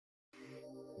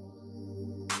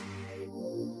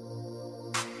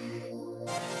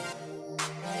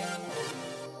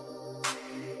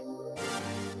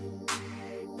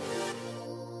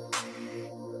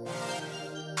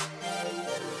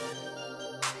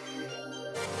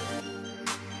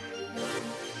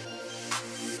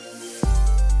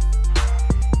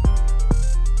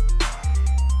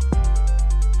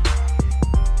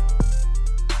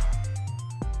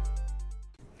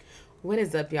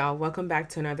is up, y'all? Welcome back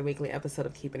to another weekly episode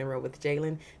of Keeping It Real with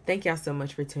Jalen. Thank y'all so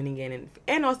much for tuning in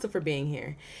and also for being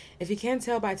here. If you can't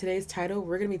tell by today's title,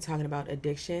 we're going to be talking about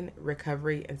addiction,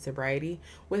 recovery, and sobriety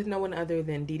with no one other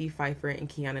than Dedee, Pfeifer, and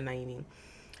Kiana, Naimi.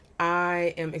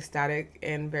 I am ecstatic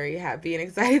and very happy and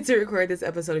excited to record this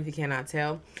episode if you cannot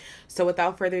tell. So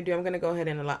without further ado, I'm going to go ahead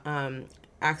and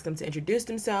ask them to introduce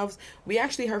themselves. We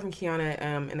actually heard from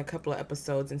Kiana in a couple of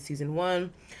episodes in season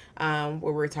 1 where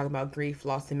we were talking about grief,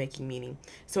 loss, and making meaning.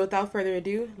 So without further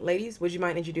ado, ladies, would you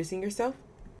mind introducing yourself?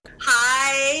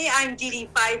 Hi, I'm Dedee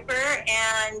Pfeifer,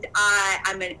 and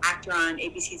I'm an actor on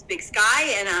ABC's Big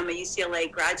Sky, and I'm a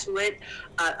UCLA graduate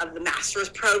of the master's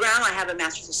program. I have a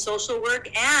master's of social work,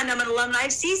 and I'm an alumni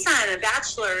of CSUN, a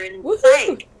bachelor in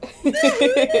psych.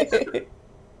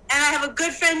 And I have a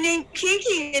good friend named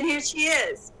Kiki, and here she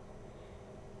is.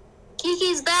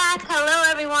 Kiki's back.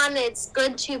 Hello, everyone. It's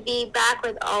good to be back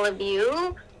with all of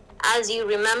you. As you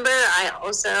remember, I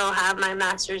also have my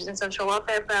master's in social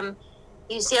welfare from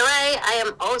UCLA. I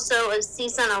am also a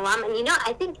CSUN alum. And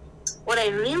I think what I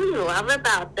really love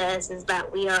about this is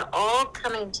that we are all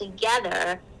coming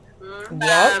together.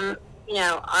 Yep.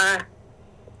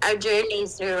 Our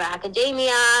journeys through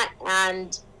academia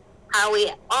and how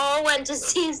we all went to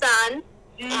CSUN.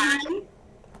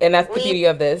 And that's the beauty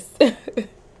of this.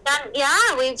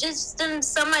 We've just done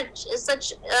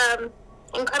such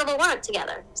incredible work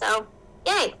together. So,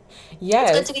 yay.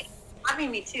 Yes. It's good to be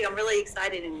having me too. I'm really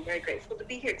excited and very grateful to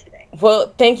be here today.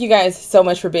 Well, thank you guys so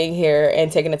much for being here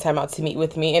and taking the time out to meet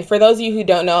with me. And for those of you who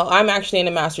don't know, I'm actually in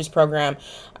a master's program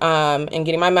and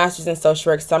getting my master's in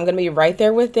social work. So I'm going to be right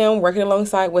there with them, working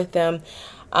alongside with them.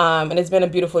 And it's been a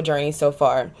beautiful journey so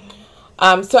far.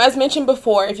 So as mentioned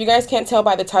before, if you guys can't tell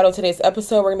by the title of today's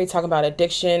episode, we're going to be talking about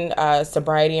addiction,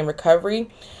 sobriety, and recovery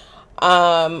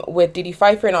with Dedee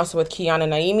Pfeifer and also with Kiana,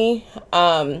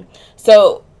 Naimi.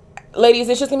 So ladies,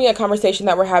 it's just going to be a conversation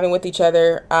that we're having with each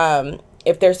other.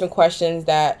 If there's some questions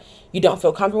that you don't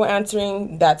feel comfortable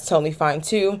answering, that's totally fine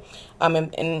too.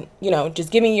 And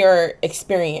just giving your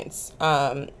experience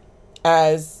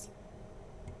as,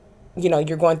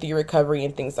 you're going through your recovery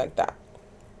and things like that.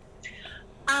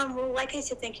 Well, like I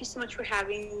said, thank you so much for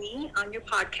having me on your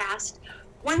podcast.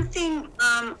 One thing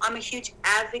I'm a huge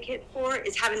advocate for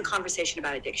is having a conversation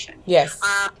about addiction. Yes.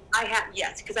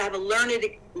 Because I have a learned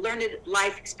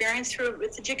life experience through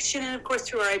its addiction and, of course,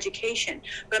 through our education.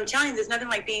 But I'm telling you, there's nothing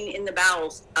like being in the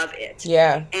bowels of it.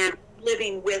 Yeah. And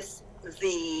living with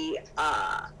the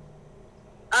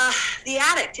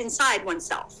addict inside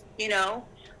oneself,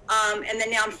 And then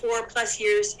now I'm 4+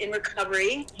 years in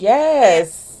recovery.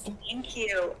 Yes. Thank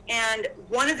you. And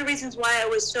one of the reasons why I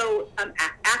was so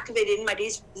activated in my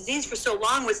disease for so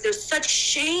long was there's such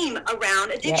shame around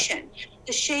addiction. Yep.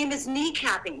 The shame is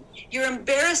kneecapping. You're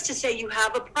embarrassed to say you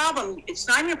have a problem. It's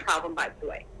not even a problem, by the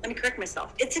way. Let me correct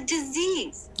myself. It's a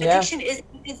disease. Yeah. Addiction is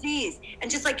a disease. And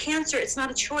just like cancer, it's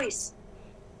not a choice.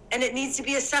 And it needs to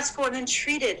be assessed for and then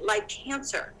treated like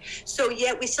cancer. So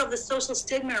yet we still have the social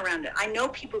stigma around it. I know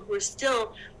people who are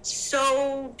still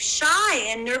so shy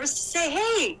and nervous to say,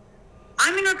 hey,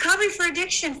 I'm in recovery for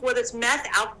addiction, whether it's meth,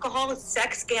 alcohol,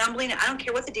 sex, gambling. I don't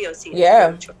care what the DOC is. Yeah.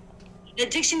 An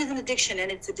addiction is an addiction,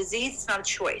 and it's a disease. It's not a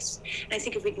choice. And I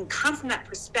think if we can come from that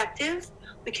perspective,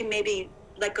 we can maybe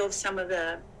let go of some of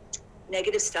the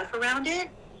negative stuff around it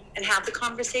and have the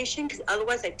conversation, because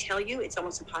otherwise, I tell you, it's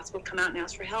almost impossible to come out and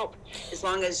ask for help as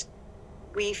long as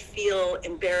we feel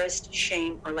embarrassed,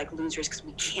 shame, or like losers because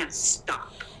we can't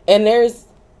stop. And there's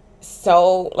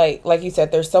so, like you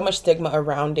said, there's so much stigma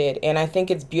around it. And I think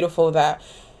it's beautiful that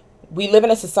we live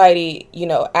in a society,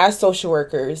 as social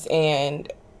workers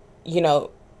and, in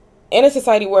a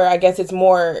society where I guess it's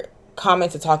more common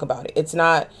to talk about it. It's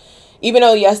not... Even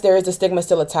though, yes, there is a stigma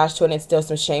still attached to it and it's still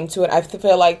some shame to it, I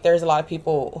feel like there's a lot of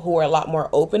people who are a lot more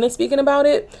open to speaking about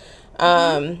it,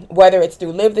 whether it's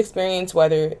through lived experience,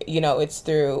 whether, it's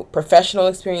through professional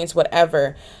experience,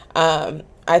 whatever.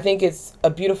 I think it's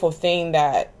a beautiful thing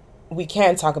that we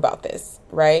can talk about this,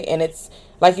 right? And it's,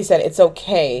 like you said, it's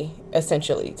okay,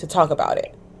 essentially, to talk about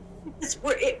it.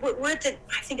 We're at the,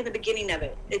 I think, in the beginning of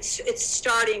it. It's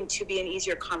starting to be an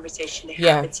easier conversation to have.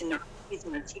 Yeah. It's in our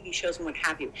and the TV shows and what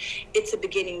have you. It's a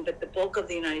beginning, but the bulk of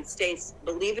the United States,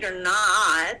 believe it or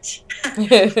not,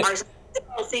 are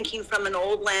still thinking from an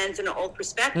old lens and an old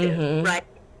perspective, right?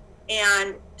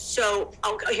 And so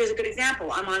here's a good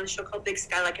example. I'm on a show called Big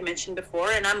Sky, like I mentioned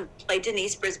before, and I'm played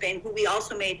Denise Brisbane, who we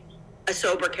also made a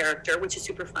sober character, which is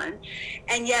super fun.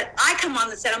 And yet I come on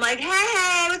the set, I'm like,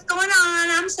 hey, what's going on?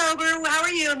 I'm sober. How are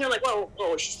you? And they're like,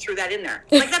 whoa, she threw that in there.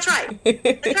 I'm like, that's right.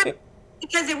 That's right.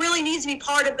 Because it really needs to be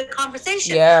part of the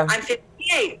conversation. Yeah. I'm 50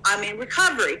 Hey, I'm in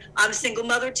recovery. I'm a single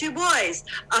mother of 2 boys.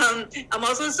 I'm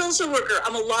also a social worker.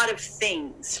 I'm a lot of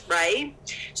things, right?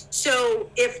 So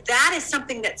if that is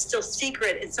something that's still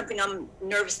secret and something I'm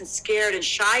nervous and scared and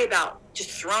shy about just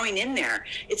throwing in there,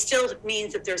 it still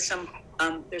means that there's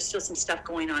still some stuff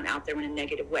going on out there in a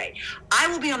negative way. I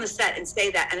will be on the set and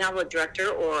say that, and I'll have a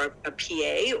director or a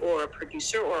PA or a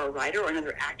producer or a writer or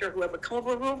another actor, whoever, come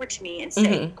over to me and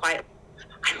say quietly,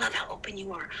 I love how open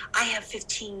you are. I have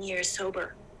 15 years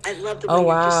sober. I love the way you're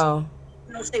wow.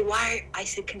 And they'll say, why? I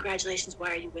said, congratulations. Why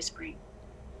are you whispering?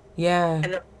 Yeah. And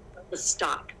they'll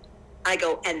stop. I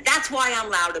go, and that's why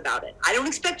I'm loud about it. I don't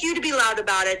expect you to be loud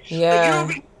about it. Yeah. But you're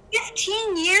over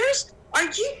 15 years? Are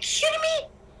you kidding me?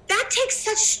 That takes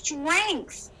such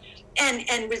strength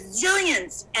and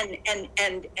resilience and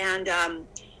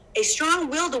a strong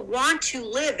will to want to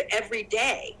live every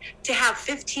day, to have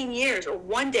 15 years or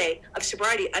 1 day of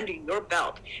sobriety under your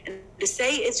belt. And to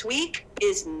say it's weak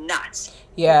is nuts.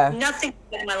 Yeah. Nothing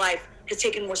in my life has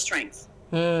taken more strength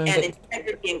and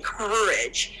integrity and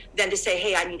courage than to say,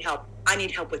 hey, I need help. I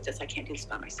need help with this. I can't do this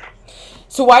by myself.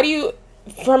 So why do you,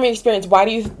 from your experience, why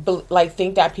do you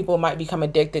think that people might become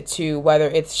addicted to, whether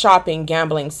it's shopping,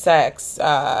 gambling, sex,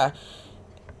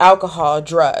 alcohol,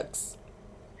 drugs?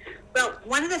 Well,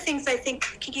 one of the things I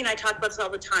think Kiki and I talk about this all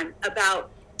the time, about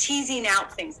teasing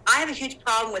out things. I have a huge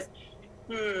problem with,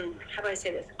 how do I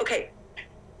say this? Okay,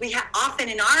 we have often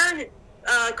in our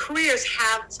careers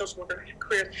social worker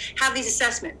careers, have these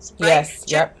assessments, right? Yes,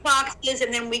 Check boxes,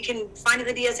 and then we can find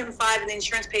the DSM-5, and the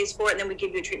insurance pays for it, and then we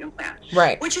give you a treatment plan.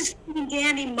 Right. Which is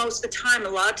dandy most of the time. A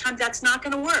lot of times that's not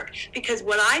going to work, because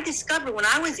what I discovered when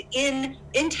I was in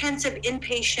intensive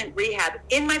inpatient rehab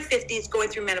in my 50s going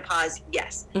through menopause,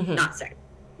 yes,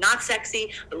 not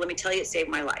sexy, but let me tell you, it saved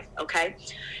my life, okay?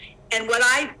 And what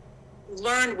I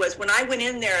learned was when I went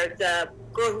in there, the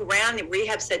girl who ran the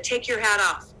rehab said, take your hat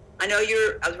off. I know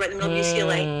I was right in the middle of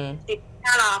UCLA. Take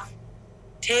your hat off.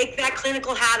 Take that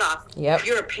clinical hat off. Yep.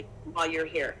 You're a patient while you're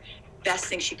here. Best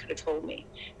thing she could have told me.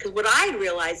 Because what I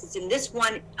realized is in this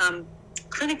one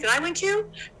clinic that I went to,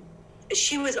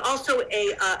 she was also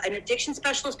an addiction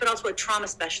specialist, but also a trauma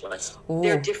specialist. Ooh.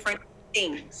 They're different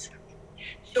things.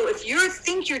 So if you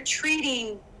think you're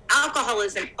treating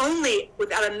alcoholism only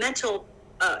without a mental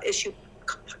issue,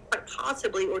 quite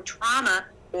possibly, or trauma,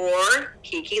 or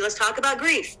Kiki, let's talk about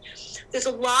grief. There's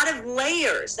a lot of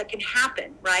layers that can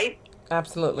happen, right?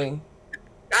 Absolutely.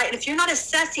 Right? And if you're not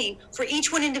assessing for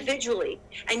each one individually,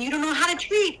 and you don't know how to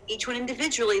treat each one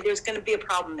individually, there's going to be a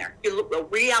problem there. A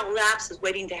relapse is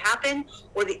waiting to happen,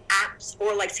 or the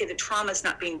trauma is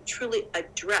not being truly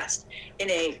addressed in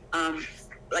a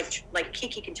like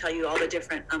Kiki can tell you all the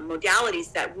different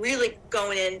modalities that really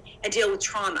go in and deal with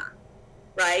trauma,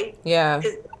 right? Yeah.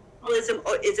 Because alcoholism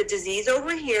is a disease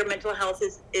over here. Mental health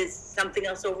is something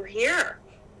else over here.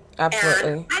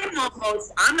 Absolutely. And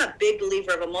I'm a big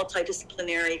believer of a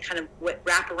multidisciplinary kind of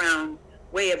wraparound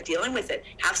way of dealing with it.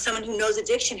 Have someone who knows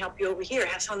addiction help you over here.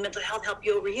 Have someone mental health help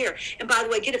you over here. And by the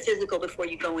way, get a physical before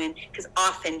you go in, because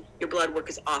often your blood work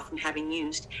is off from having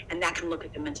used, and that can look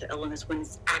like a mental illness when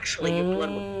it's actually your blood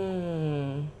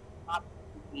work.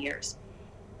 Years.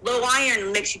 Low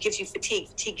iron gives you fatigue.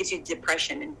 Fatigue gives you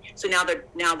depression, and so now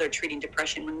they're treating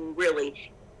depression when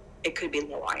really it could be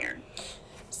low iron.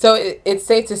 So it's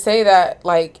safe to say that,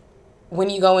 like, when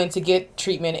you go in to get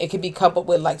treatment, it could be coupled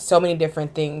with like so many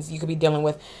different things. You could be dealing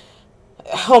with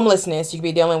homelessness. You could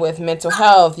be dealing with mental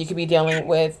health. You could be dealing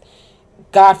with,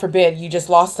 God forbid, you just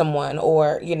lost someone,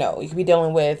 or you could be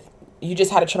dealing with, you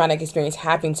just had a traumatic experience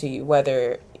happen to you,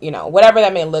 whether whatever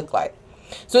that may look like.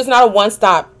 So it's not a one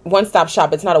stop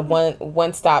shop. It's not a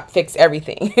one stop fix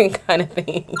everything kind of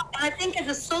thing. And I think as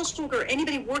a social worker,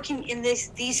 anybody working in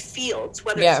these fields,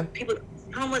 whether it's people with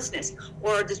homelessness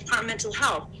or departmental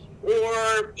health,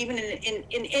 or even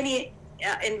in any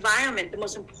environment, the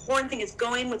most important thing is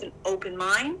going with an open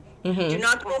mind. Do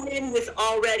not go in with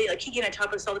already, like Kiki and I talk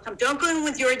about this all the time, don't go in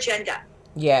with your agenda.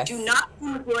 Yes. Do not go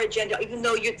in with your agenda, even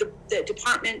though the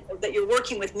department that you're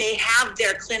working with may have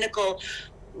their clinical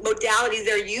modality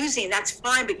they're using, that's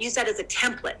fine, but use that as a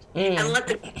template and let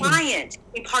the client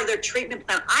be part of their treatment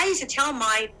plan. I used to tell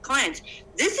my clients,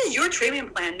 this is your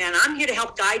treatment plan, man. I'm here to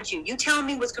help guide you. You tell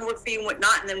me what's going to work for you and what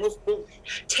not, and then we'll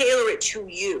tailor it to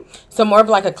you. So more of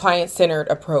like a client-centered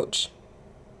approach.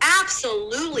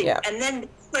 Absolutely. Yeah. And then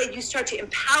way you start to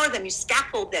empower them, you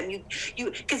scaffold them, you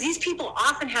because these people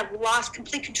often have lost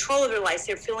complete control of their lives.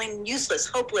 They're feeling useless,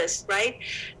 hopeless, right?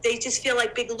 They just feel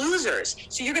like big losers.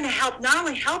 So you're going to help, not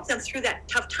only help them through that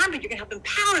tough time, but you're going to help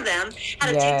empower them how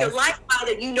to take their life by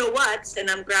the you-know-whats. And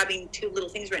I'm grabbing two little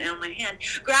things right now in my hand,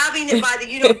 grabbing it by the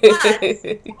you-know-whats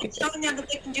and showing them that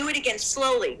they can do it again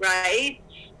slowly, right?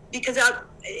 Because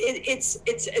it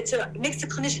makes the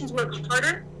clinicians work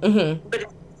harder, but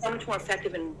it's so much more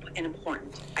effective and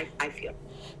important, I feel.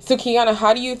 So Kiana,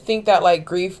 how do you think that like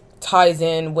grief ties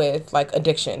in with like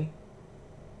addiction?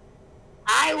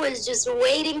 I was just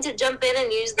waiting to jump in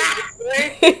and use the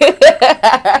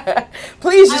word.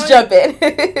 Please just jump in.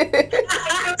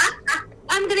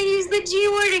 I'm gonna use the G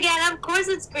word again. Of course,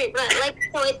 it's great, but like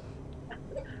so it.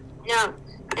 No,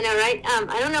 I know, right?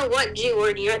 I don't know what G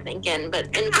word you're thinking,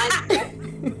 but in my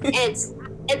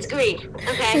it's grief.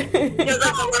 Okay.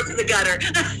 That all goes to the gutter.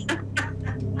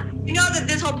 You know that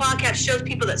this whole podcast shows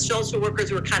people that social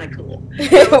workers were kind of cool.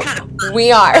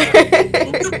 We are. Kind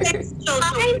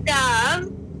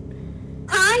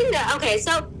of. Okay,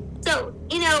 so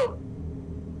you know,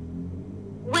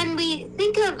 when we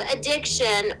think of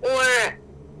addiction or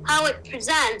how it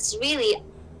presents, really,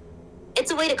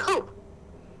 it's a way to cope,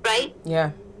 right?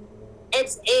 Yeah.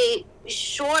 It's a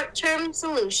short-term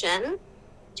solution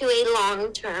to a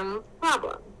long-term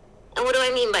problem. And what do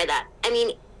I mean by that? I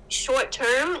mean,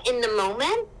 short-term, in the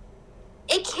moment,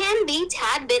 it can be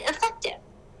tad bit effective,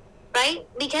 right?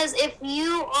 Because if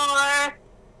you are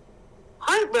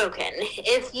heartbroken,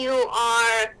 if you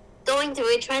are going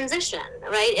through a transition,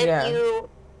 right? If you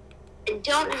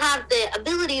don't have the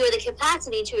ability or the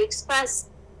capacity to express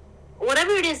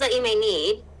whatever it is that you may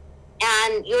need,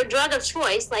 and your drug of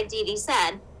choice, like Dedee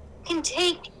said, can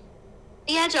take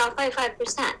the edge off by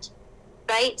 5%,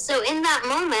 right? So in that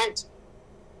moment,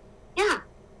 yeah,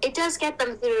 it does get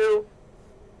them through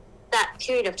that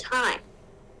period of time,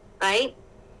 right?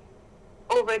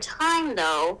 Over time,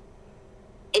 though,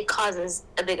 it causes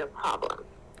a bigger problem.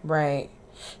 Right.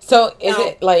 So is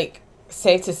it like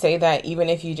safe to say that even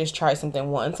if you just try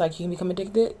something once, like you can become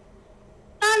addicted?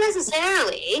 Not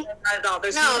necessarily. Not at all.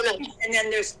 There's no. And then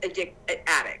there's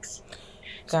addicts.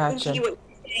 Gotcha. So what you're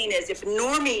saying is if a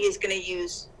normie is going to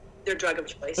use their drug of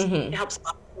choice, it helps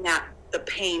soften that the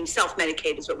pain,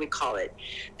 self-medicate is what we call it.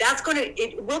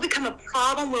 It will become a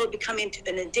problem. Will it become into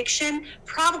an addiction?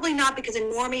 Probably not, because a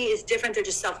normie is different. They're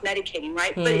just self-medicating,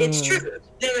 right? But it's true.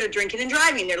 They're drinking and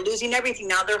driving. They're losing everything.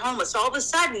 Now they're homeless. All of a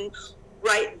sudden,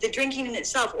 right, the drinking in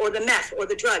itself, or the meth, or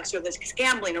the drugs, or the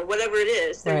gambling, or whatever it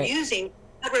is they're using,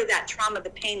 cover that trauma, the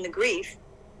pain, the grief,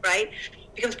 right,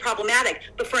 becomes problematic.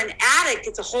 But for an addict,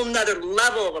 it's a whole nother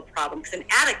level of a problem, because an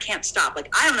addict can't stop.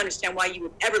 Like, I don't understand why you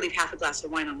would ever leave half a glass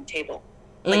of wine on the table.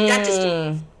 Like, that just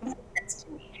makes sense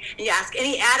to me. And you ask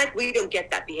any addict, we don't get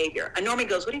that behavior. A normie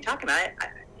goes, what are you talking about?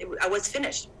 I was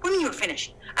finished. What do you mean you were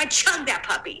finished? I chugged that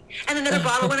puppy. And another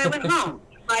bottle when I went home,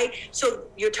 right? So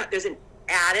there's an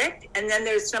addict, and then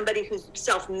there's somebody who's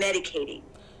self-medicating.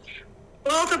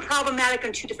 Both are problematic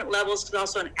on two different levels, because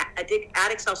also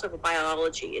addicts also have a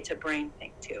biology. It's a brain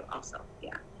thing too, also,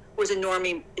 yeah. Whereas a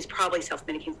normie is probably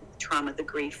self-medicating with the trauma, the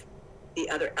grief, the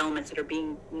other elements that are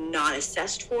being not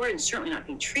assessed for and certainly not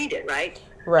being treated, right?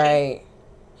 Right.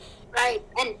 Right,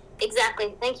 and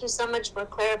exactly. Thank you so much for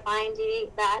clarifying,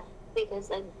 Dedee, that, because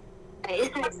I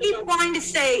keep wanting to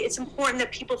say it's important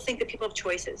that people think that people have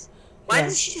choices. Why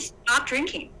doesn't she just stop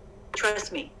drinking?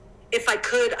 Trust me. If I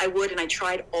could, I would, and I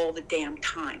tried all the damn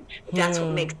time. But that's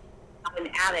what makes an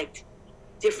addict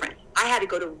different. I had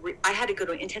to go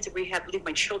to intensive rehab, leave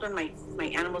my children, my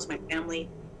animals, my family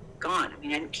gone. I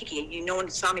mean, Kiki, no one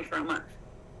saw me for a month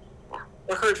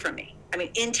or heard from me. I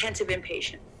mean, intensive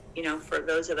inpatient. You know, for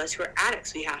those of us who are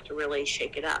addicts, we have to really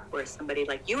shake it up. Whereas somebody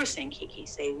like you were saying, Kiki,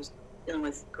 say who's dealing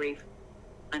with grief,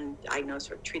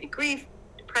 undiagnosed or treated grief,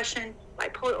 depression,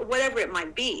 bipolar, whatever it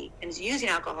might be, and is using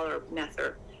alcohol or meth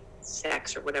or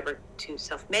sex or whatever to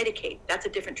self-medicate, that's a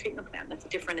different treatment plan. That's a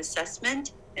different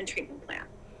assessment and treatment plan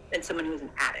than someone who's an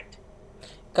addict.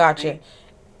 Gotcha. Right?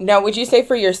 Now, would you say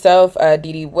for yourself,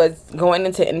 Dedee, was going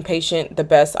into inpatient the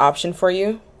best option for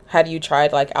you? Had you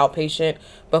tried like outpatient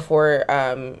before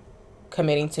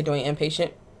committing to doing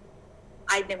inpatient?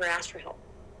 I'd never asked for help.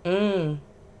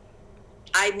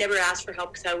 I'd never asked for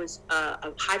help because I was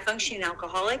a high-functioning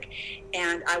alcoholic,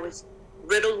 and I was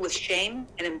riddled with shame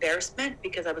and embarrassment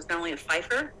because I was not only a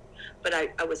Pfeifer, but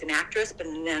I was an actress. But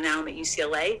now I'm at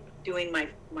UCLA doing my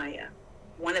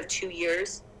one of 2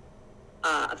 years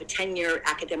of a 10-year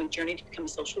academic journey to become a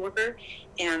social worker,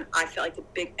 and I felt like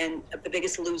the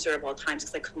biggest loser of all times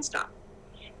because I couldn't stop.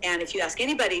 And if you ask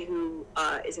anybody who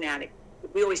is an addict,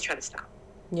 we always try to stop.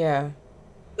 Yeah.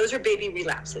 Those are baby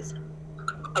relapses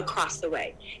across the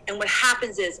way. And what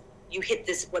happens is you hit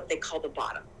this, what they call the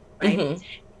bottom, right? Mm-hmm.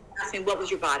 Ask me, what was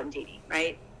your bottom, Dedee,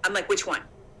 right? I'm like, which one?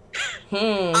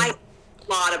 I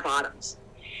a lot of bottoms.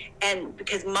 And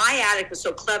because my addict was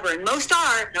so clever, and most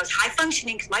are, and I was high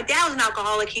functioning because my dad was an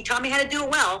alcoholic. He taught me how to do it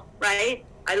well, right?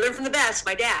 I learned from the best,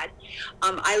 my dad.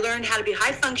 I learned how to be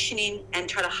high functioning and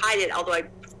try to hide it, although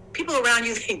people around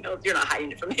you, they know you're not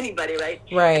hiding it from anybody, right?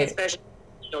 Right. And especially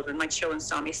children. My children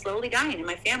saw me slowly dying in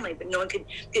my family, but no one could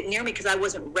get near me because I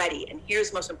wasn't ready. And here's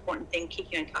the most important thing,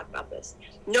 Kiki and I talked about this.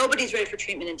 Nobody's ready for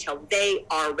treatment until they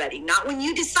are ready. Not when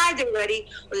you decide they're ready,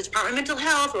 or the Department of Mental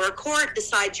Health or a court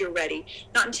decides you're ready.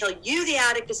 Not until you, the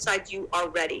addict, decides you are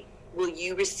ready will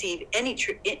you receive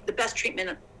the best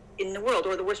treatment in the world,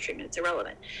 or the worst treatment. It's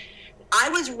irrelevant. I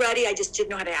was ready. I just didn't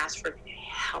know how to ask for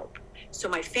help. So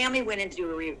my family went in to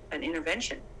do an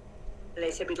intervention. They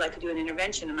said, we'd like to do an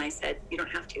intervention. And I said, you don't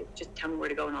have to. Just tell me where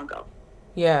to go and I'll go.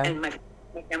 Yeah. And my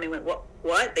family went,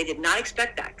 what? They did not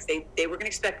expect that, because they were going to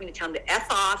expect me to tell them to F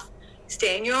off,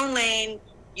 stay in your own lane.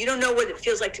 You don't know what it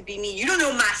feels like to be me. You don't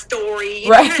know my story.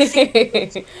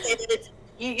 Right.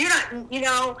 You're not,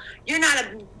 you're not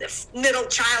a middle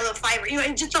child of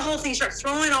Pfeifer. Just the whole thing. You start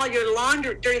throwing all your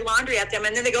dirty laundry at them,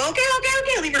 and then they go, okay,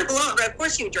 leave her alone. But of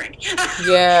course you drink.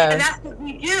 Yeah. And that's what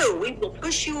we do. We will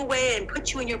push you away and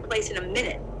put you in your place in a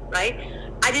minute, right?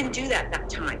 I didn't do that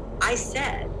time. I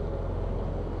said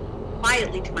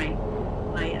quietly to my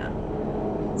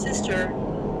sister,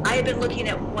 I had been looking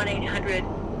at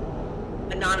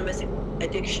 1-800 anonymous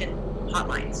addiction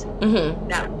hotlines.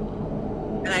 Mm-hmm.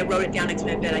 And I wrote it down next to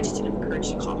my bed. I just didn't have the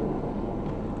courage to call.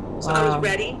 So I was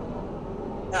ready.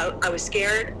 I was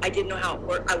scared. I didn't know how it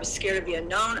worked. I was scared of the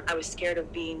unknown. I was scared of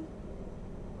feeling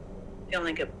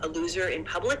like a loser in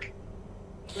public.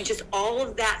 I mean, just all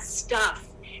of that stuff.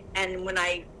 And when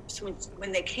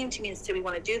they came to me and said, we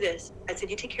want to do this, I said,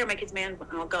 you take care of my kids, man,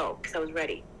 and I'll go, because I was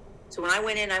ready. So when I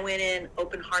went in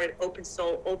open-hearted, open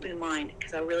soul, open mind,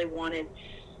 because I really wanted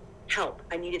help.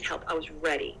 I needed help. I was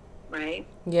ready, right?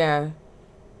 Yeah.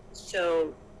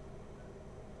 So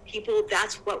people,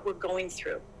 that's what we're going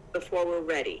through before we're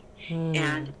ready.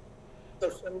 And so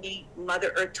for me,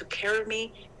 Mother Earth took care of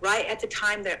me right at the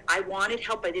time that I wanted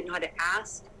help. I didn't know how to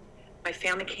ask. My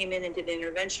family came in and did an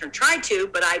intervention, or tried to,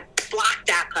 but I blocked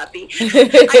that puppy. I took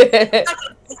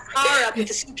the car up with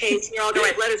the suitcase, and you're all going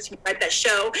to write letters to me, write that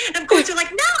show. And of course, they're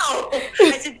like, no.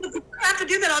 I said, you have to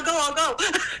do that. I'll go.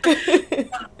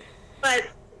 But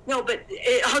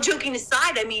all joking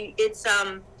aside, I mean, it's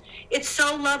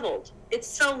so leveled. It's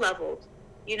so leveled,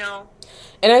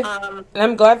 And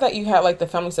I'm glad that you had like the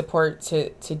family support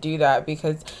to do that,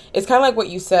 because it's kind of like what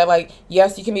you said. Like,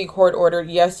 yes, you can be court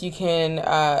ordered. Yes, you can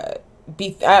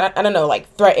be I don't know,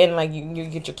 like threatened, like you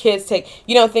get your kids take,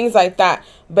 things like that.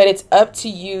 But it's up to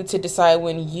you to decide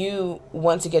when you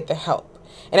want to get the help.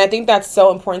 And I think that's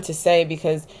so important to say,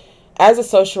 because as a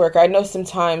social worker, I know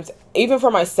sometimes, even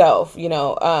for myself,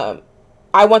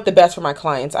 I want the best for my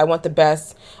clients. I want the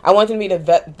best. I want them to be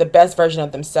the best version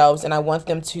of themselves, and I want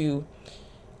them to,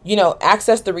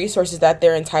 access the resources that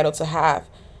they're entitled to have.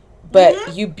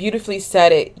 But you beautifully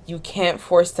said it. You can't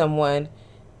force someone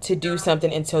to do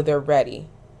something until they're ready.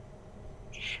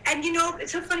 And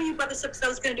it's so funny you brought this up, because I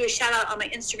was going to do a shout out on my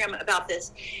Instagram about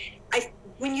this.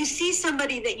 When you see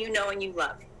somebody that you know and you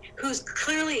love, who's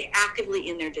clearly actively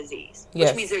in their disease,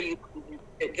 which means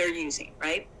they're using,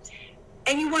 right?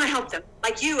 And you want to help them,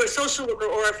 like you, or a social worker,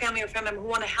 or a family member who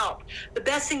want to help. The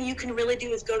best thing you can really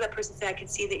do is go to that person and say, I can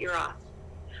see that you're off.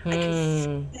 I can see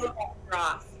that you're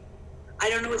off. I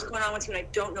don't know what's going on with you, and I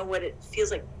don't know what it feels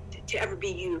like to ever be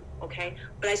you, okay?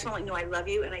 But I just want to let you know I love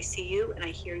you, and I see you, and I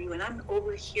hear you, and I'm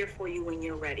over here for you when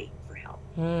you're ready for help.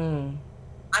 I'm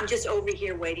just over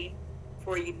here waiting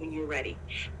for you when you're ready.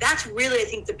 That's really, I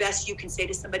think, the best you can say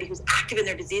to somebody who's active in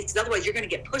their disease, because otherwise you're going to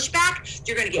get pushed back,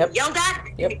 you're going to get yelled at,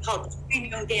 you're going to be called to stay in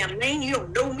your own damn lane, you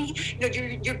don't know me, you're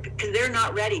because they're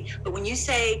not ready. But when you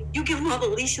say, you give them all the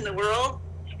leash in the world,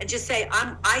 and just say,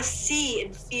 I see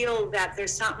and feel that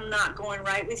there's something not going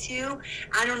right with you.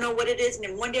 I don't know what it is, and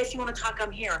then one day if you want to talk,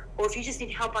 I'm here. Or if you just need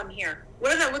help, I'm here.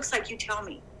 Whatever that looks like, you tell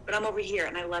me. But I'm over here,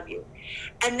 and I love you.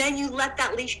 And then you let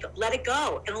that leash go, let it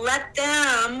go, and let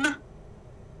them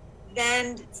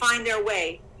then find their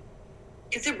way.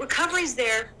 Because the recovery's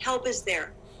there, help is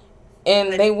there.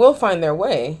 And they will find their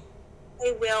way.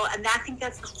 They will, and I think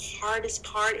that's the hardest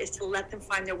part, is to let them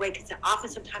find their way, because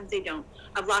sometimes they don't.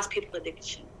 I've lost people with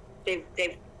addiction. They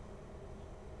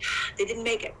didn't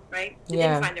make it, right? They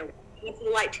didn't find their way. They went to the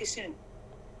light too soon.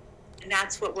 And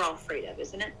that's what we're all afraid of,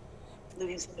 isn't it?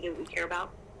 Losing somebody we care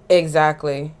about.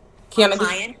 Exactly. Kiana,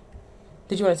 Client.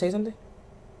 did you want to say something?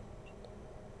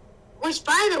 Which,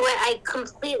 by the way, I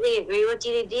completely agree with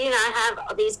Dedee. Dedee and I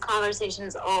have these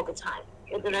conversations all the time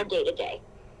within our day-to-day.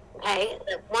 Okay?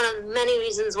 One of the many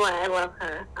reasons why I love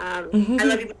her. I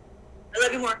love you. I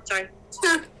love you more. Sorry.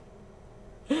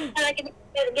 And I can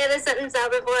get a sentence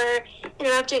out before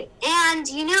interrupting. And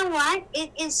you know what?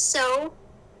 It is so...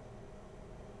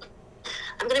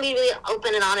 I'm going to be really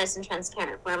open and honest and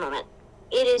transparent for a moment.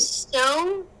 It is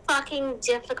so fucking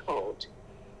difficult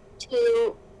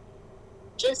to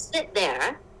just sit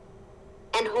there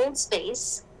and hold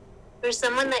space for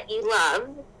someone that you love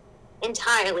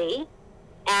entirely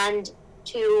and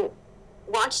to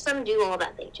watch them do all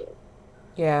that they do.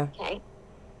 Yeah. Okay?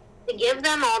 To give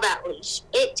them all that leash.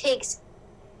 It takes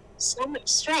so much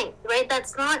strength, right?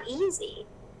 That's not easy.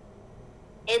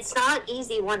 It's not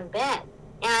easy one bit.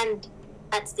 And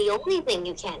that's the only thing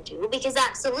you can do, because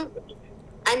absolutely,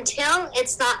 until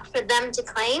it's not for them to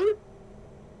claim,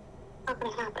 it's not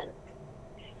going to happen.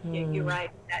 Yeah, you're right.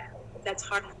 That's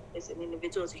hard as an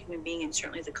individual, as a human being, and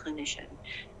certainly as a clinician.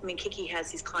 I mean, Kiki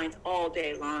has these clients all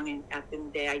day long, and at the end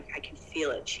of the day, I can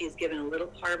feel it. She has given a little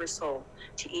part of her soul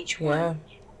to each one.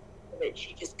 That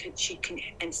she can,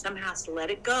 and somehow has to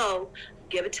let it go,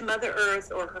 give it to Mother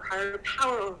Earth or her higher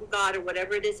power or God or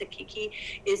whatever it is that Kiki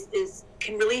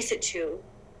can release it to,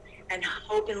 and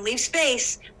hope and leave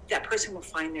space. That person will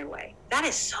find their way. That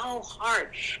is so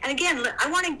hard. And again, I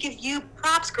want to give you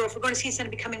props, girl, for going to see us and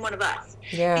becoming one of us.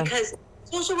 Yeah. Because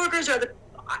social workers are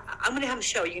I'm going to have a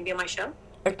show. You can be on my show?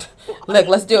 Look,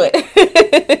 let's do it.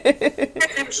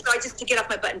 I just to get off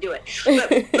my butt and do it.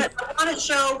 But I want to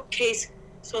showcase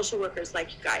social workers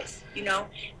like you guys,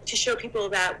 to show people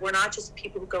that we're not just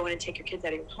people who go in and take your kids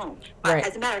out of your home. Right.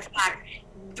 As a matter of fact,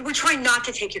 we're trying not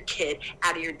to take your kid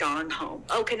out of your darn home.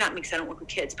 Okay, not because I don't work with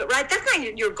kids, but right, that's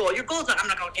not your goal. Your goal is not, I'm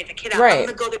not going to take the kid out. Right. I'm going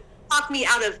to go there, talk me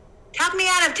out of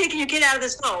taking your kid out of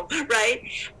this home, right?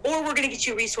 Or we're going to get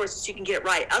you resources so you can get it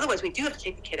right. Otherwise, we do have to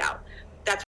take the kid out.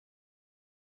 That's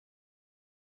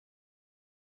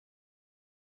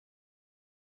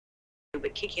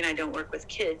but Kiki and I don't work with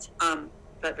kids, for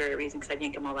that very reason, because I'd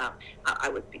yank them all out. I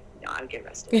would get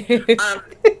arrested.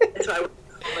 That's why I work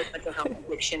with mental health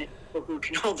addiction and people who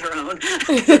can hold their own.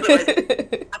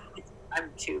 I'm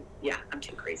too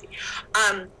crazy.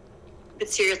 But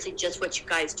seriously, just what you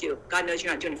guys do. God knows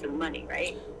you're not doing it for the money,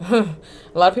 right? A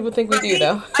lot of people think we do,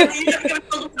 though. I mean, you're not going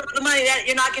to for the money. That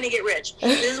you're not going to get rich.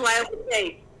 This is why I would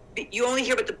say you only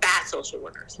hear about the bad social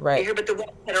workers. Right. You hear about the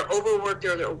ones that are overworked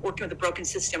or they're working with a broken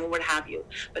system or what have you.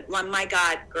 But my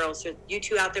God, girls, you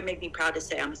two out there make me proud to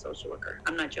say I'm a social worker.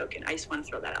 I'm not joking. I just want to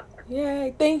throw that out there. Yeah,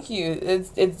 thank you.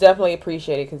 It's definitely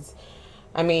appreciated because,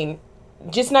 I mean,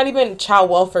 just not even child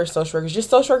welfare social workers, just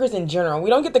social workers in general. We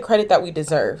don't get the credit that we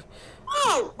deserve.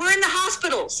 Oh, we're in the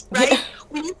hospitals, right? Yeah.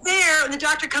 When you're there and the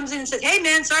doctor comes in and says, hey,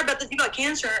 man, sorry about this, you got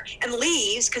cancer, and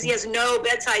leaves because he has no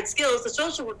bedside skills, the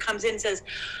social worker comes in and says,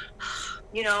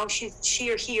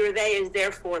 she or he or they is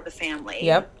there for the family.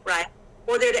 Yep. Right?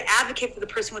 Or they're to advocate for the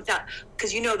person without,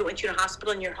 because you know that once you're in a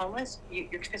hospital and you're homeless, you're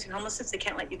experiencing homelessness, they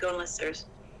can't let you go unless there's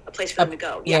a place for them to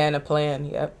go. Yeah, and a plan,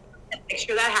 yep. Make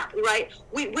sure that happens, right?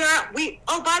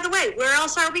 Oh, by the way, where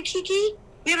else are we, Kiki?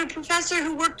 We have a professor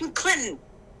who worked with Clinton.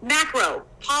 Macro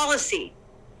policy,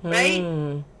 right?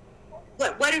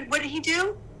 What did he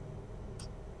do?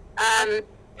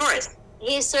 Doris.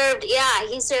 He served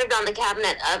on the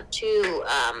cabinet of two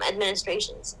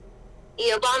administrations,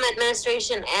 the Obama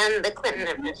administration and the Clinton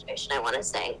administration, I want to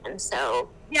say. And so,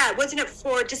 yeah, wasn't it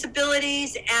for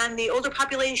disabilities and the older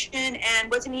population?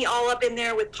 And wasn't he all up in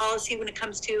there with policy when it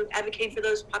comes to advocating for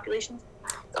those populations?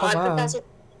 God, wow. Professor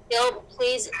Bill,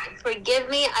 please forgive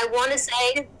me. I want to say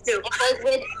it was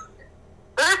with.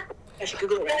 I should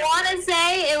Google it right I want to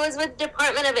say it was with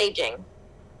Department of Aging.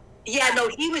 Yeah, no,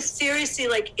 he was seriously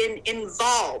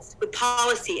involved with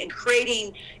policy and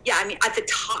creating. Yeah, I mean at the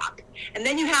top, and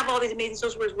then you have all these amazing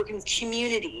social workers working with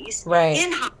communities, right,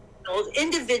 in hospitals,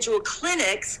 individual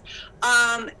clinics.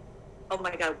 Oh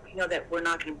my God, you know that we're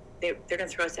not going to. They're going to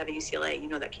throw us out of UCLA. You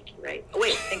know that, Kiki, right? Oh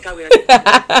wait, thank God we are.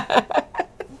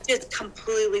 Just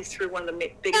completely threw one of the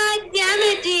biggest. God damn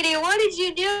it, Dedee! What did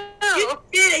you do? You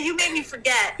did it. You made me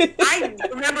forget. I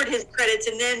remembered his credits,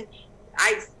 and then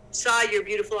I saw your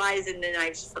beautiful eyes, and then I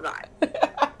just forgot.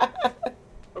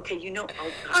 Okay,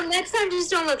 Oh, next time,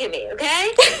 just don't look at me,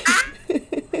 okay?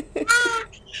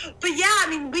 But yeah, I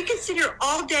mean, we could sit here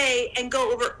all day and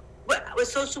go over what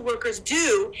social workers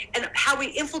do and how we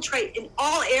infiltrate in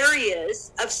all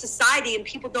areas of society, and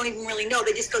people don't even really know.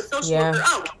 They just go social worker.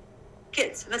 Oh,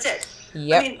 kids, and that's it.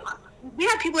 Yep. I mean, we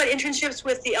had people at internships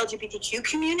with the LGBTQ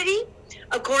community,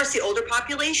 of course, the older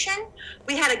population.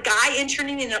 We had a guy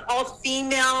interning in an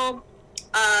all-female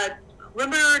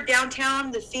remember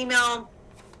downtown, the female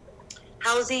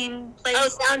housing place? Oh,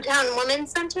 Downtown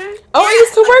Women's Center? Oh, I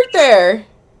used to work there.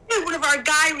 One of our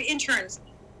guy interns.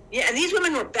 Yeah, and these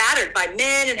women were battered by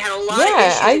men and had a lot of Yeah,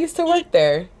 issues. I used to work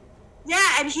there.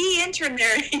 Yeah, and he interned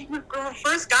there. When we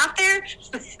first got there,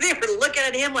 they were looking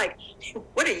at him like,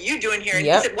 what are you doing here? And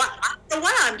Yep. he said, I don't know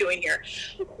what I'm doing here.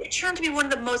 It turned out to be one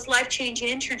of the most life-changing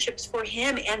internships for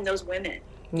him and those women.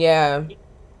 Yeah.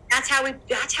 That's how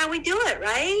we do it,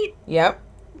 right? Yep.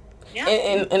 Yeah.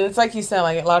 And it's like you said,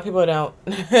 like a lot of people don't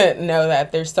know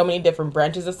that there's so many different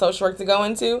branches of social work to go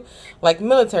into, like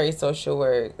military social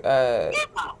work. Yeah.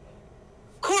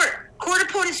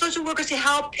 Court-appointed social workers to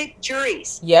help pick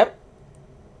juries. Yep.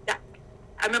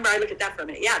 I remember I looked at that for a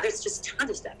minute. Yeah, there's just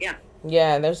tons of stuff. Yeah.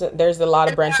 Yeah, there's a lot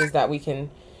of branches that we can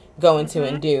go into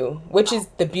and do, which is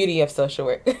the beauty of social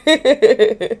work.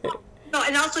 No,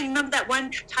 and also you remember that one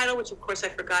title, which of course I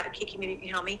forgot. Kiki, maybe you can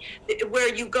help me.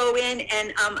 Where you go in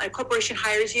and a corporation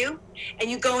hires you, and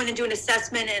you go in and do an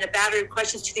assessment and a battery of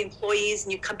questions to the employees,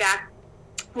 and you come back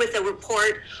with a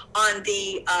report on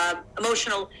the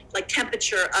emotional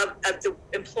temperature of the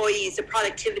employees, the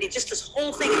productivity, just this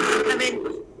whole thing. And you come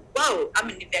in. Whoa, I'm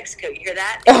in New Mexico. You hear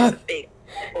that? It's big.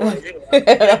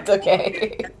 That's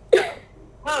okay.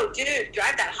 Whoa, dude,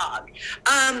 drive that hog.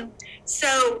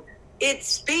 So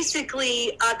it's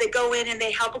basically they go in and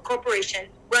they help a corporation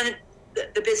run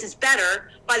the business better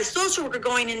by the social worker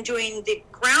going in and doing the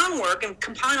groundwork and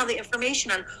compiling all the information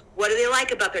on what do they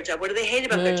like about their job, what do they hate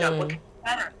about their job, what can be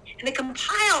better. And they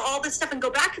compile all this stuff and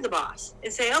go back to the boss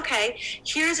and say, okay,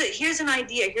 here's an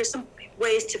idea, here's some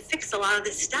ways to fix a lot of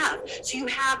this stuff. So you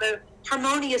have a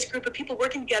harmonious group of people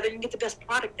working together, you can get the best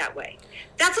product that way.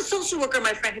 That's a social worker,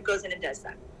 my friend, who goes in and does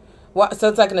that. Well, so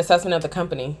it's like an assessment of the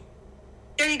company.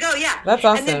 There you go, yeah. That's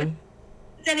awesome. And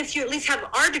then if you at least have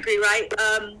our degree, right,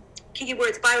 Kiki, where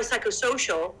it's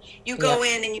biopsychosocial, you go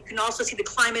in and you can also see the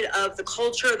climate of the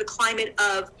culture, the climate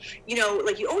of, you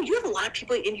have a lot of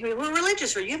people in here who are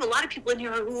religious, or you have a lot of people in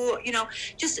here who,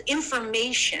 just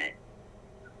information,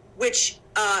 which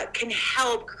can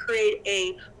help create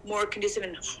a more conducive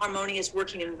and harmonious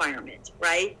working environment,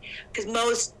 right? Because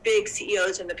most big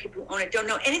CEOs and the people who own it don't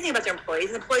know anything about their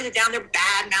employees. And the employees are down there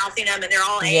bad-mouthing them, and they're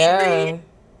all angry.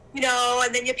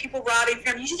 And then you have people robbing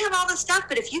from them. You just have all this stuff.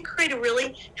 But if you create a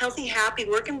really healthy, happy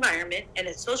work environment, and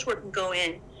a social worker can go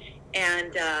in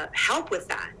and help with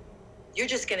that, you're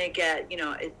just going to get,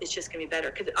 it's just going to be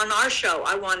better. Because on our show,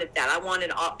 I wanted that. I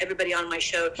wanted everybody on my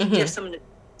show to have someone to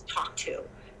talk to.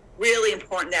 Really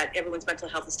important that everyone's mental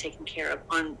health is taken care of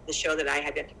on the show that I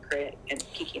have yet to create. And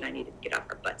Kiki and I need to get off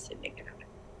our butts and make it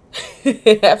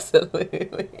happen.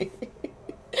 Absolutely.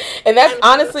 And that's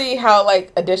honestly how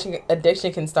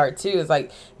addiction can start too, is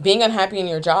like being unhappy in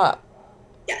your job.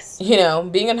 Yes.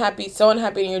 Being so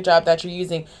unhappy in your job that you're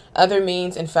using other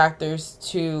means and factors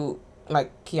to,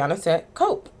 like Kiana said,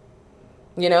 cope.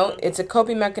 It's a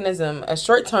coping mechanism, a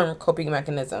short-term coping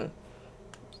mechanism.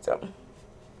 So.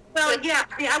 Well, yeah,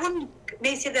 I wouldn't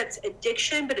may say that's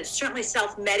addiction, but it's certainly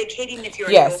self-medicating if you're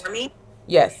a normie.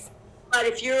 Yes. But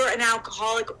if you're an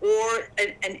alcoholic or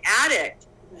an addict,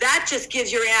 that just gives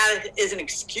your addict as an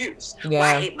excuse. Yeah.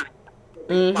 Well, I hate my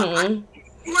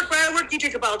you work where I work, you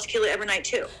drink a bottle of tequila every night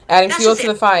too. Adding fuel to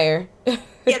the fire. Yeah,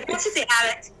 that's just the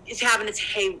addict is having its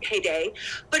heyday.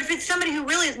 But if it's somebody who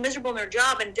really is miserable in their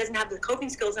job and doesn't have the coping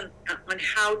skills on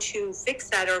how to fix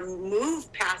that or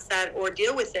move past that or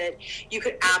deal with it, you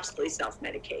could absolutely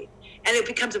self-medicate. And it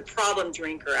becomes a problem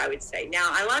drinker, I would say. Now,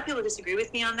 a lot of people disagree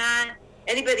with me on that.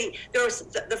 There was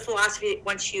the philosophy,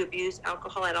 once you abuse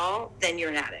alcohol at all, then you're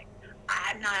an addict.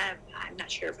 I'm not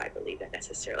sure if I believe that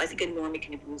necessarily. I think a normie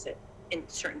can abuse it in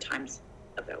certain times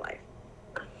of their life.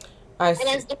 And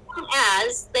as long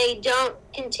as they don't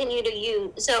continue to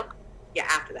use, so yeah,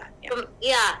 after that,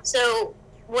 so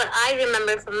what I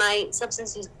remember from my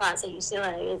substance use class at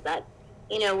UCLA is that,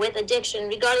 with addiction,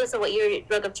 regardless of what your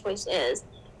drug of choice is,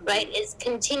 right, is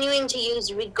continuing to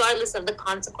use regardless of the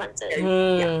consequences.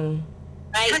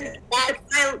 Right?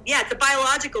 It's a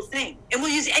biological thing, and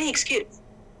we'll use any excuse.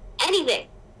 Anything.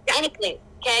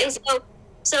 Okay,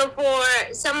 so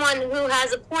for someone who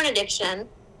has a porn addiction,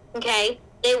 okay,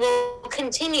 they will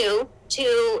continue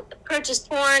to purchase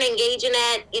porn, engage in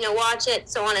it, watch it,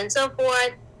 so on and so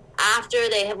forth, after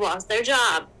they have lost their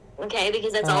job, okay,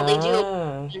 because that's all they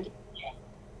do.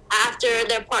 After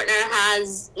their partner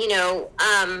has,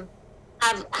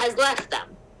 has left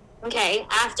them, okay,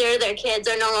 after their kids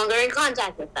are no longer in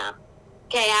contact with them,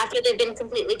 okay, after they've been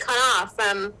completely cut off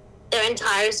from their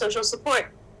entire social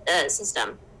support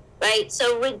system, right?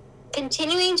 So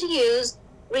continuing to use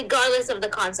regardless of the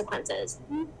consequences,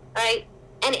 right?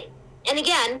 And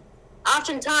again,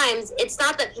 oftentimes it's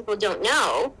not that people don't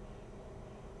know.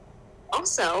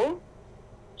 Also,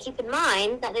 keep in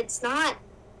mind that it's not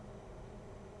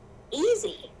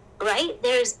easy, right?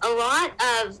 There's a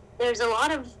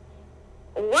lot of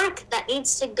work that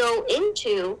needs to go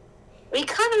into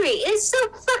recovery. It's so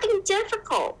fucking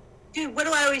difficult. Dude, what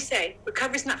do I always say?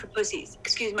 Recovery's not for pussies.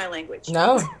 Excuse my language.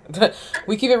 No,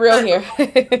 we keep it real here.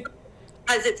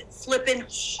 Because it's flipping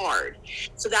hard.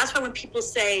 So that's why when people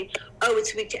say, oh,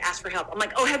 it's weak to ask for help, I'm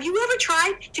like, oh, have you ever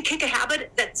tried to kick a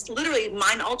habit that's literally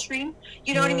mind altering?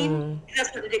 You know what I mean? And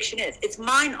that's what addiction is. It's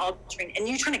mind altering. And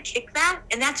you're trying to kick that,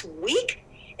 and that's weak?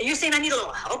 And you're saying I need a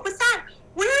little help with that?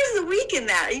 Where is the weak in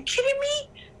that? Are you kidding me?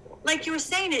 Like you were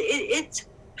saying, it's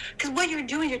because what you're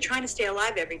doing, you're trying to stay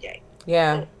alive every day.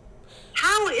 Yeah.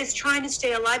 How is trying to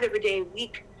stay alive every day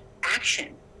weak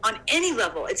action on any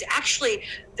level? It's actually,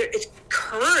 it's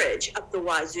courage up the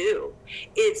wazoo.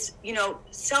 It's,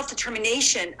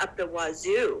 self-determination up the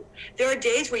wazoo. There are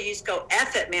days where you just go,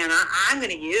 F it, man, I'm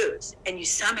going to use. And you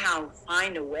somehow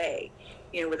find a way,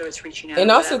 whether it's reaching out and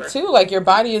or also, whatever. too, like your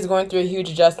body is going through a huge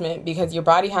adjustment because your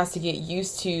body has to get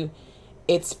used to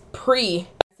its So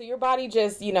your body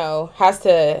just, has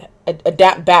to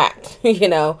adapt back,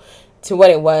 to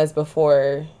what it was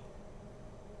before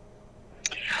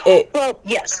it. Well,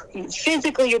 yes.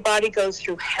 Physically, your body goes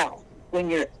through hell when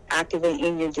you're actively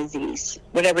in your disease,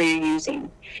 whatever you're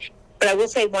using. But I will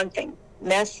say one thing.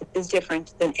 Meth is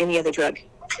different than any other drug.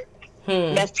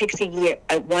 Meth takes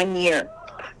 1 year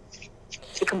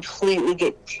to completely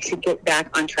get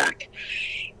back on track.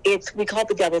 We call it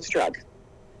the devil's drug.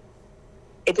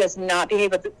 It does not behave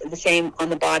the same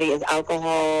on the body as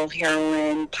alcohol,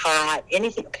 heroin, pot,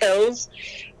 anything, pills.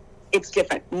 It's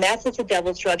different. Meth is a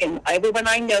devil's drug, and everyone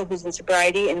I know who's in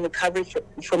sobriety and recovery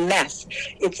for meth,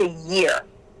 it's a year.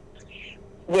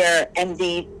 And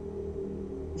the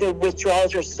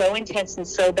withdrawals are so intense and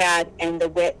so bad, and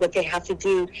what they have to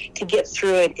do to get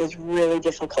through it is really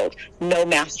difficult. No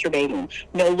masturbating,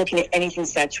 no looking at anything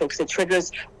sexual, because it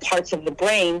triggers parts of the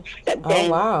brain that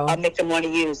then make them want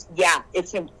to use. Yeah,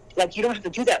 it's like you don't have to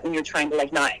do that when you're trying to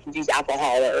not use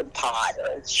alcohol or pot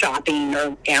or shopping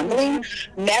or gambling.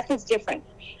 Meth is different.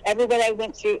 Everyone I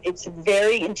went through, it's a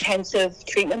very intensive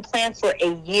treatment plan for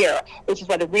a year, which is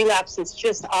what a relapse is,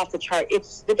 just off the chart.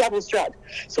 It's the devil's drug.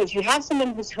 So if you have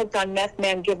someone who's hooked on meth,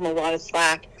 man, give them a lot of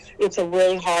slack. It's a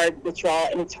really hard withdrawal,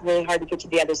 and it's really hard to get to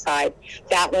the other side.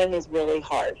 That one is really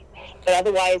hard. But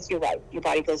otherwise, you're right. Your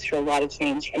body goes through a lot of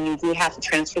change, and you do have to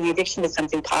transfer the addiction to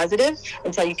something positive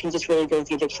until you can just really go with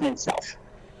the addiction itself.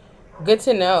 Good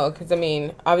to know, because,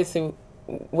 obviously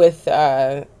with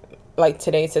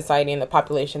today's society and the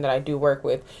population that I do work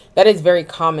with, that is very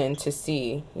common to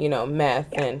see, meth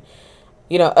and,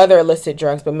 other illicit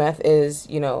drugs. But meth is,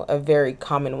 a very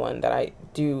common one that I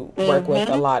do work with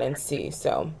a lot and see.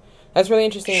 So that's really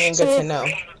interesting and good to know.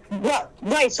 Well,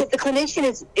 right. So if the clinician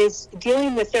is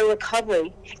dealing with their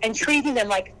recovery and treating them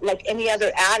like any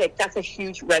other addict, that's a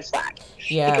huge red flag.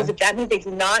 Yeah. Because if that means they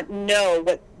do not know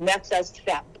what meth does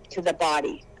to the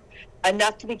body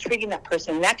enough to be treating that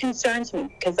person, and that concerns me,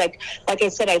 because like I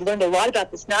said, I learned a lot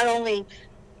about this. Not only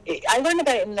I learned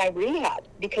about it in my rehab,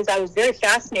 because I was very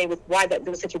fascinated with why there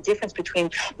was such a difference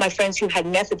between my friends who had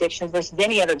meth addictions versus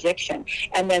any other addiction.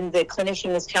 And then the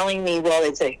clinician was telling me, well,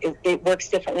 it works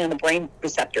differently on the brain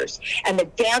receptors, and the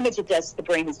damage it does to the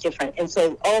brain is different. And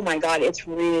so, oh my God, it's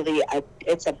really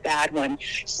it's a bad one.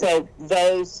 So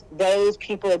those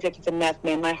people addicted to meth,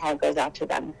 man, my heart goes out to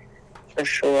them for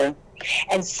sure.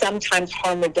 And sometimes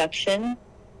harm reduction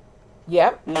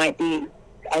might be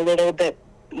a little bit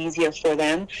easier for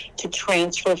them to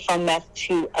transfer from meth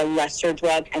to a lesser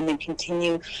drug and then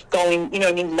continue going,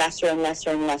 lesser and lesser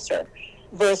and lesser,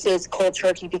 versus cold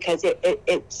turkey, because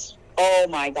it's, oh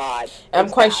my God. I'm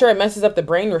quite sure it messes up the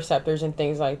brain receptors and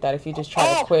things like that if you just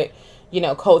try to quit,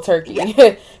 cold turkey.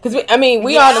 Because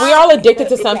we all addicted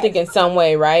to something in some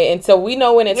way, right? And so we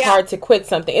know when it's hard to quit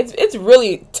something. It's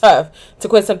really tough to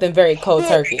quit something very cold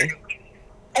turkey.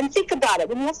 And think about it.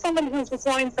 When you have someone who's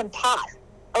withdrawing from pot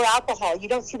or alcohol, you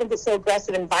don't see them get so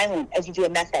aggressive and violent as you do a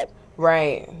meth head.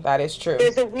 Right. That is true.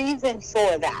 There's a reason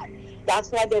for that. That's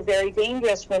why they're very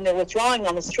dangerous when they're withdrawing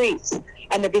on the streets,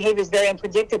 and their behavior is very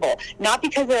unpredictable. Not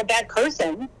because they're a bad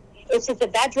person. It's just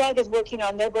that drug is working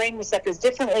on their brain receptors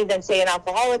differently than, say, an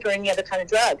alcoholic or any other kind of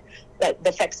drug that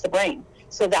affects the brain.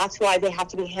 So that's why they have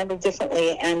to be handled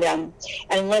differently. And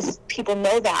unless people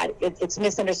know that, it's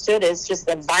misunderstood as just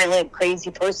a violent,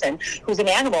 crazy person who's an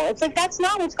animal. It's like, that's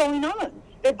not what's going on.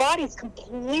 Their body's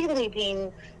completely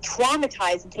being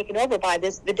traumatized and taken over by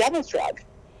the devil's drug.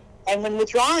 And when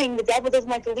withdrawing, the devil doesn't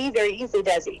like to leave very easily,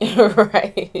 does he?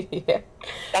 Right. Yeah.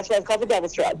 That's why it's called the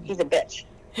devil's drug. He's a bitch.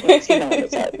 He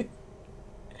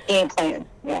ain't playing.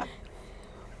 Yeah.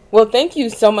 Well, thank you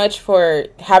so much for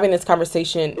having this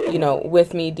conversation,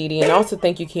 with me, Dedee, and also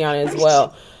thank you, Kiana, as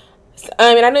well.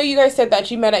 I mean, I know you guys said that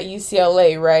you met at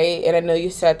UCLA, right? And I know you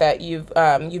said that you've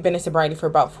been in sobriety for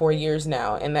about 4 years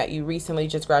now, and that you recently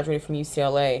just graduated from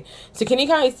UCLA. So can you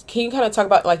kind of talk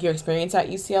about like your experience at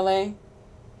UCLA?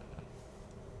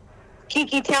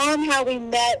 Kiki, tell them how we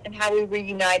met and how we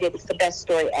reunited. It's the best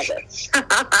story ever.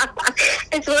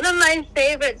 It's one of my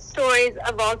favorite stories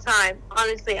of all time.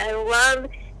 Honestly, I love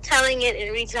telling it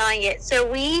and retelling it.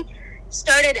 So we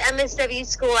started MSW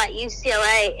school at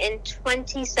UCLA in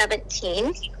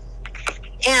 2017,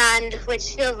 and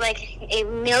which feels like a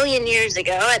million years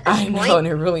ago at this point. I know, and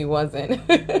it really wasn't.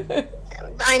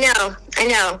 I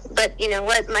know, but you know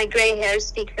what? My gray hairs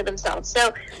speak for themselves.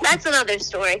 So that's another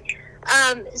story.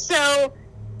 So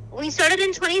we started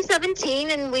in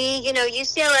 2017, and we,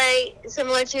 UCLA,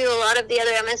 similar to a lot of the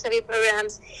other MSW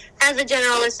programs, has a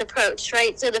generalist approach,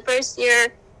 right? So the first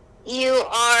year you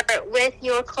are with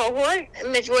your cohort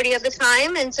majority of the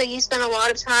time, and so you spend a lot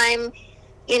of time,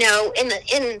 in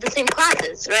the same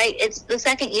classes, right? It's the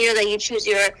second year that you choose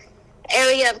your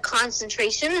area of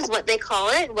concentration, is what they call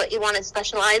it, what you want to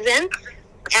specialize in.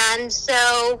 And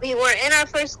so we were in our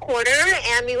first quarter,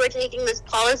 and we were taking this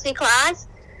policy class.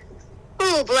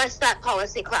 Oh, bless that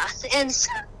policy class. And so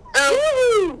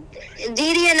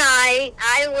Dedee and I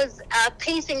was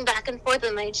pacing back and forth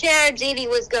in my chair. Dedee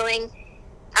was going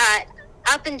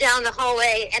up and down the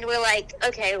hallway, and we're like,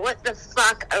 okay, what the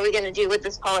fuck are we going to do with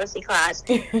this policy class?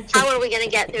 How are we going to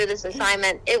get through this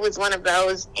assignment? It was one of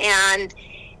those. And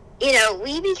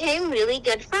we became really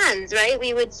good friends, right?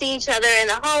 We would see each other in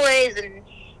the hallways and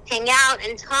hang out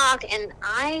and talk, and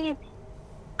I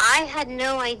had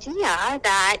no idea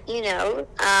that,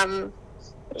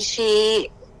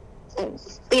 she,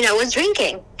 was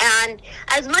drinking. And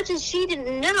as much as she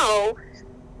didn't know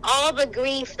all the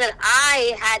grief that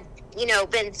I had,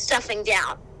 been stuffing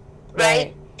down,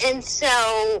 right? And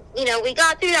so, we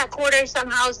got through that quarter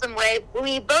somehow, some way.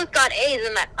 We both got A's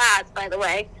in that class, by the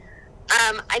way.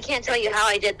 I can't tell you how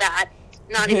I did that,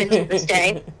 not even to this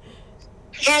day.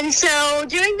 And so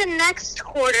during the next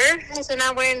quarter, so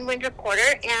now we're in winter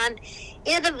quarter, and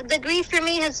the grief for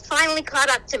me has finally caught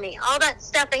up to me. All that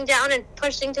stuffing down and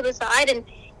pushing to the side and,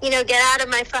 get out of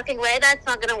my fucking way, that's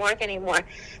not going to work anymore.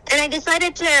 And I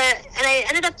decided and I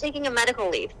ended up taking a medical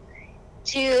leave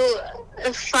to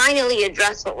finally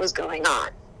address what was going on,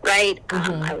 right?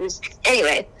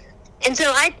 Anyway. And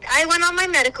so I went on my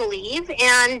medical leave,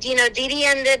 and,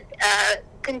 Dedee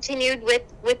continued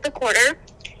with the quarter.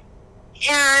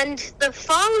 And the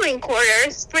following quarter,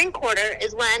 spring quarter,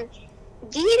 is when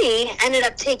Dedee ended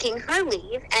up taking her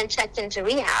leave and checked into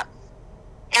rehab.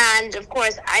 And, of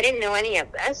course, I didn't know any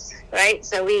of this, right?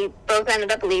 So we both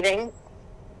ended up leaving,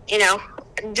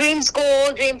 dream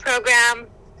school, dream program,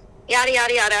 yada,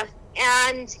 yada, yada.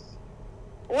 And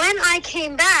when I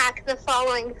came back the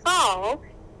following fall,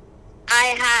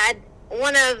 I had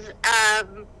one of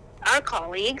our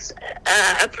colleagues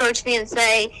approach me and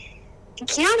say,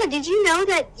 Kiana, did you know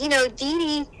that,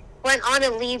 Dedee went on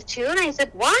a leave too? And I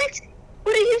said, what?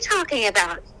 What are you talking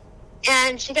about?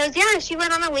 And she goes, yeah, she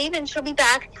went on a leave and she'll be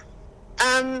back,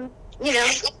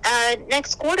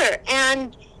 next quarter.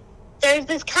 And there's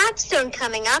this capstone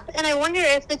coming up, and I wonder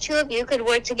if the two of you could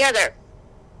work together.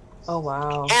 Oh,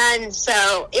 wow. And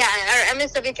so, yeah, our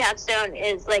MSW capstone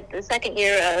is like the second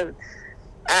year of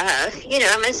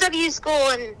MSW school,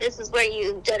 and this is where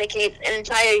you dedicate an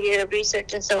entire year of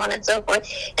research and so on and so forth.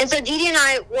 And so Dedee and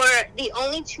I were the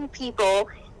only two people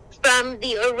from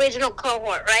the original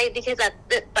cohort, right? Because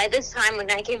by this time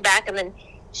when I came back and then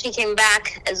she came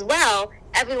back as well,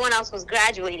 everyone else was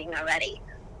graduating already.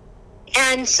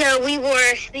 And so we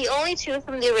were the only two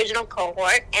from the original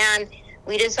cohort, and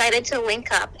we decided to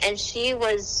link up. And she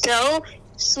was so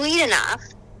sweet enough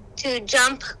to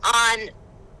jump on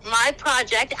my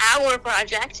project, our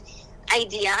project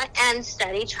idea, and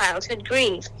study childhood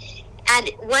grief. And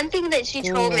one thing that she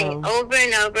told me over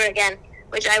and over again,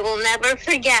 which I will never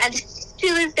forget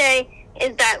to this day,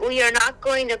 is that we are not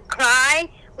going to cry.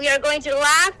 We are going to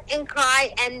laugh and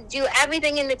cry and do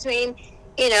everything in between,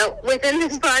 within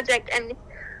this project. And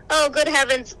oh, good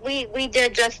heavens, we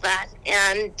did just that.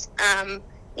 And,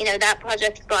 that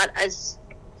project brought us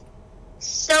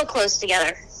so close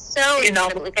together. So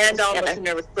almost a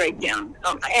nervous breakdown.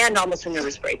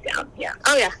 Yeah.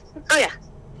 Oh yeah.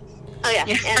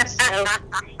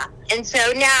 And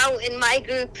so now in my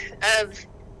group of,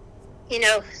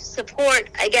 support,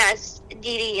 I guess,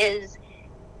 Dedee is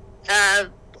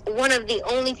one of the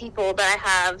only people that I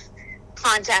have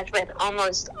contact with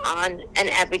almost on an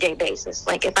everyday basis.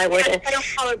 Like if I were to... I don't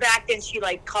call her back, then she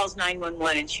like calls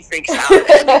 911 and she freaks out.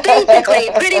 Basically,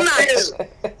 pretty much.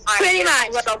 Pretty much.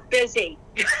 I'm so busy.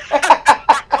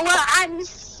 Well, I'm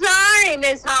sorry,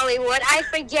 Miss Hollywood. I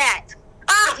forget.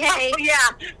 Okay.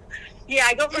 Yeah,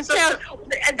 I go from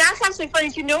and that's actually funny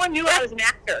too. No one knew I was an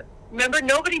actor. Remember,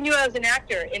 nobody knew I was an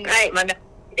actor in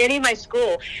any of my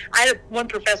school. I had one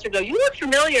professor go, "You look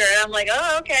familiar," and I'm like,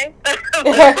 "Oh, okay."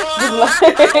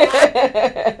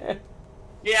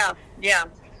 Yeah.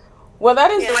 Well,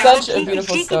 that is such a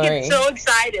beautiful story. She gets so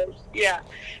excited. Yeah.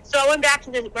 So when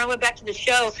I went back to the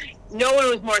show, no one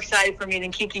was more excited for me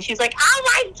than Kiki. She's like, "Oh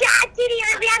my God, Dedee,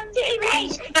 you're on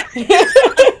TV!"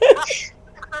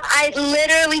 I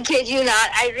literally kid you not.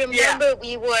 I remember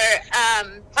we were,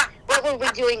 what were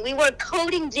we doing? We were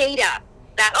coding data.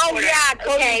 Coding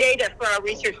data for our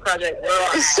research project.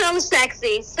 So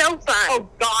sexy, so fun. Oh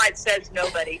God, says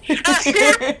nobody.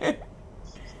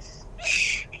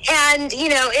 And,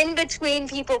 in between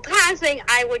people passing,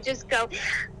 I would just go,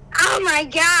 "Oh my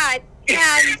God."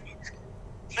 And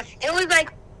it was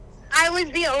like, I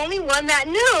was the only one that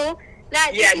knew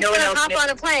that you no one could else hop knew. on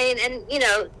a plane and,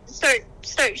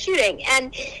 start shooting.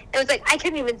 And it was like, I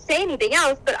couldn't even say anything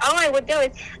else, but all I would go is,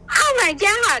 "Oh my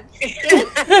God."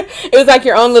 It was like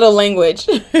your own little language.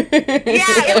 Yeah,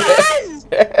 it was.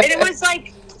 And it was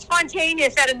like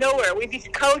spontaneous out of nowhere. We'd be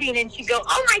coding and she'd go,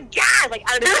 "Oh my God," like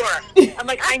out of the door. I'm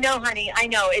like, "I know, honey. I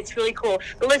know. It's really cool.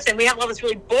 But listen, we have all this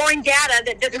really boring data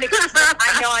that doesn't make sense."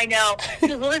 I know. She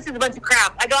goes, "Well, this is a bunch of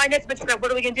crap." I go, "I know it's a bunch of crap. What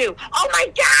are we going to do?" "Oh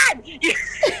my God."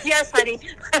 Yes, honey.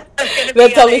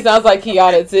 That totally sounds like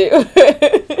Kiana too.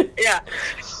 Yeah.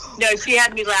 No, she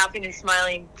had me laughing and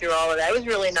smiling through all of that. It was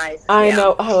really nice. I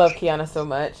know. I love Kiana so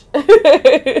much. We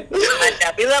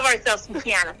love ourselves some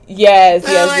Kiana. Yes.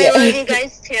 I love you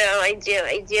guys too. I do.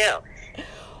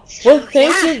 Well,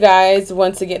 thank you guys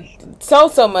once again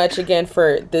so much again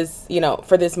for this,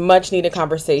 for this much needed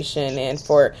conversation and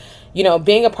for,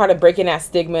 being a part of breaking that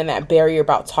stigma and that barrier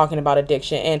about talking about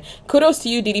addiction. And kudos to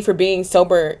you, Dedee, for being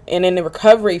sober and in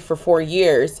recovery for 4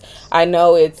 years. I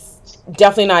know it's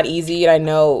definitely not easy. And I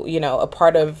know, a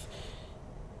part of,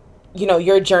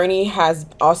 your journey has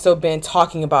also been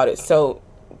talking about it. So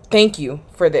thank you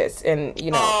for this. And,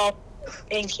 Oh,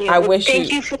 thank you.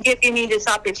 Thank you for giving me this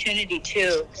opportunity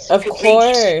too. Of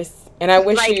course. And I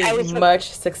wish you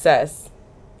much success.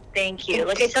 Thank you.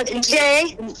 Like I told you,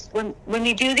 Jay, when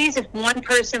we do these, if one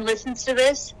person listens to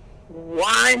this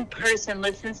and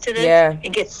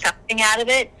gets something out of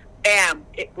it, bam.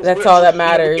 That's all that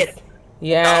matters.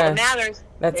 Yeah. All that matters.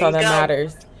 That's all that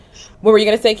matters. What were you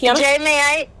going to say, Kiana? Jay,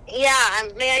 may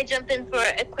I jump in for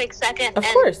a quick second? Of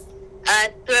course.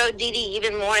 Throw Dedee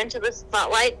even more into the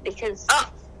spotlight because...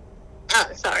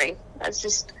 sorry. That's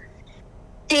just...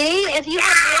 Dedee, if you...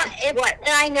 What?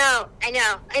 I know.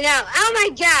 Oh, my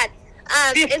God.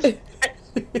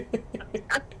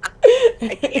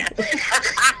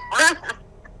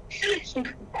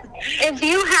 If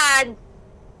you had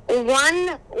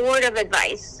one word of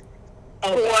advice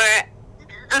for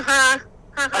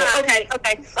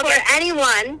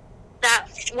anyone that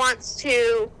wants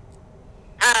to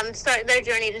start their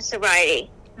journey to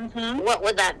sobriety, what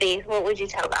would that be? What would you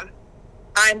tell them?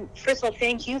 First of all,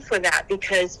 thank you for that,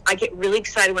 because I get really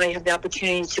excited when I have the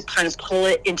opportunity to kind of pull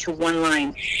it into one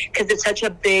line, because it's such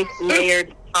a big,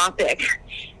 layered topic.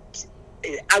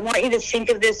 I want you to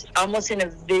think of this almost in a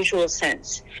visual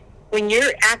sense. When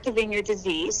you're active in your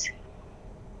disease,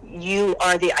 you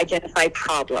are the identified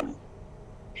problem.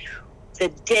 The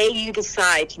day you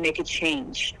decide to make a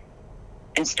change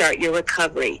and start your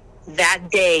recovery, that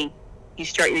day you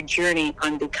start your journey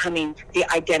on becoming the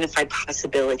identified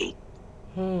possibility.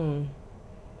 And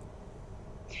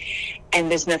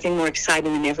there's nothing more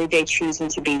exciting than every day choosing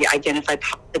to be the identified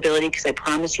possibility, because I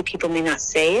promise you, people may not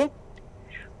say it.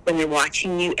 When they're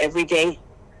watching you every day,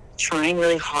 trying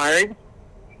really hard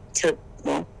to,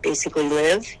 basically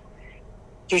live,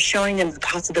 you're showing them the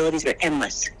possibilities are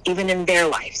endless, even in their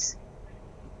lives,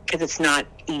 because it's not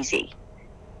easy.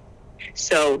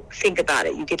 So think about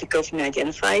it. You get to go from the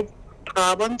identified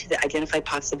problem to the identified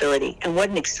possibility. And what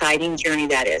an exciting journey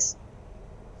that is.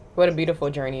 What a beautiful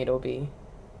journey it'll be.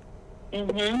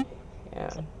 Yeah.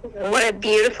 What a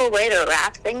beautiful way to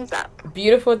wrap things up.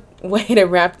 Beautiful way to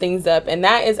wrap things up. And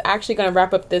that is actually going to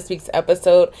wrap up this week's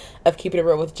episode of Keep It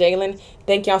Real with Jalen.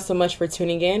 Thank y'all so much for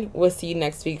tuning in. We'll see you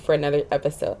next week for another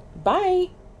episode.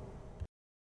 Bye.